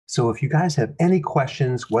So if you guys have any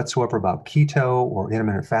questions whatsoever about keto or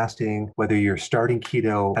intermittent fasting, whether you're starting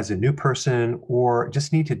keto as a new person or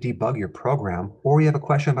just need to debug your program, or you have a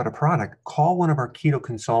question about a product, call one of our keto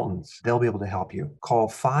consultants. They'll be able to help you. Call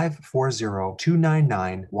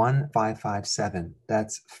 540-299-1557.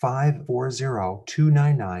 That's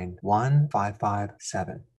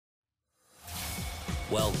 540-299-1557.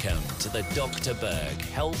 Welcome to the Dr. Berg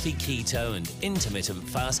Healthy Keto and Intermittent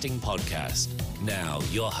Fasting Podcast. Now,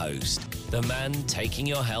 your host, the man taking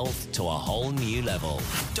your health to a whole new level,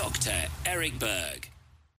 Dr. Eric Berg.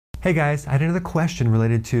 Hey guys, I had another question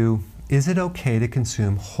related to, is it okay to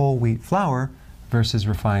consume whole wheat flour versus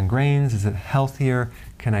refined grains? Is it healthier?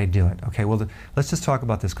 Can I do it? Okay, well, let's just talk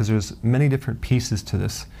about this because there's many different pieces to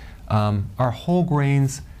this. Are whole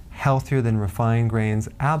grains healthier than refined grains?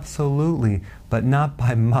 Absolutely, but not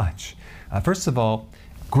by much. First of all,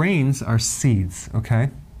 grains are seeds, okay?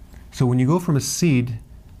 So when you go from a seed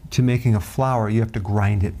to making a flour, you have to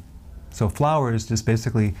grind it. So flour is just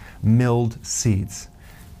basically milled seeds.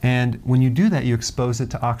 And when you do that, you expose it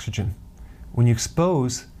to oxygen. When you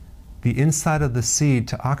expose the inside of the seed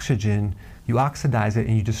to oxygen, you oxidize it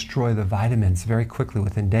and you destroy the vitamins very quickly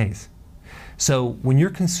within days. So when you're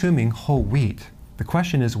consuming whole wheat, the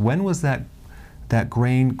question is, when was that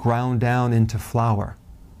grain ground down into flour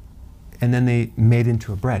and then they made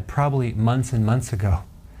into a bread? Probably months and months ago.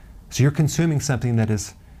 So you're consuming something that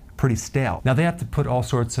is pretty stale. Now they have to put all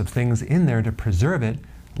sorts of things in there to preserve it,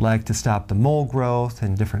 like to stop the mold growth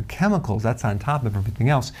and different chemicals. That's on top of everything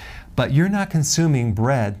else. But you're not consuming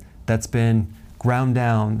bread that's been ground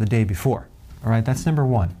down the day before. All right, that's number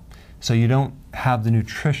one. So you don't have the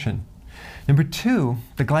nutrition. Number two,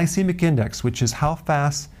 the glycemic index, which is how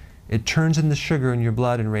fast it turns into sugar in your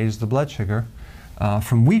blood and raises the blood sugar,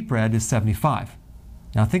 from wheat bread is 75.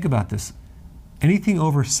 Now think about this. Anything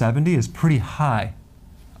over 70 is pretty high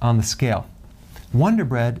on the scale. Wonder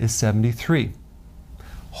Bread is 73.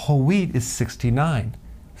 Whole wheat is 69,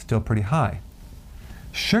 still pretty high.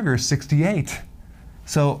 Sugar is 68.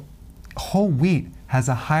 So whole wheat has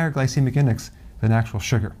a higher glycemic index than actual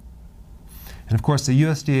sugar. And of course, the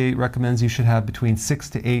USDA recommends you should have between 6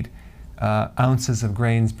 to 8 ounces of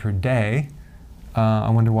grains per day. I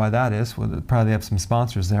wonder why that is. Well, they probably have some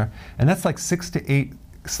sponsors there. And that's like 6 to 8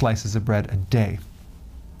 slices of bread a day.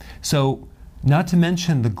 So, not to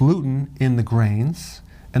mention the gluten in the grains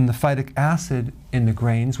and the phytic acid in the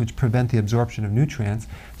grains, which prevent the absorption of nutrients.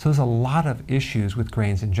 So there's a lot of issues with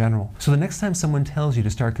grains in general. So the next time someone tells you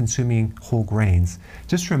to start consuming whole grains,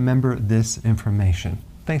 just remember this information.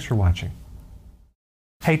 Thanks for watching.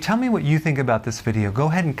 Hey, tell me what you think about this video. Go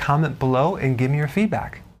ahead and comment below and give me your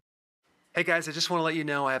feedback. Hey guys, I just want to let you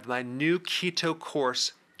know I have my new keto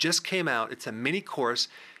course just came out. It's a mini course.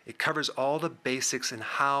 It covers all the basics and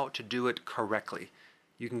how to do it correctly.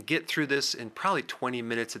 You can get through this in probably 20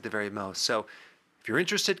 minutes at the very most. So if you're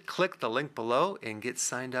interested, click the link below and get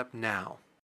signed up now.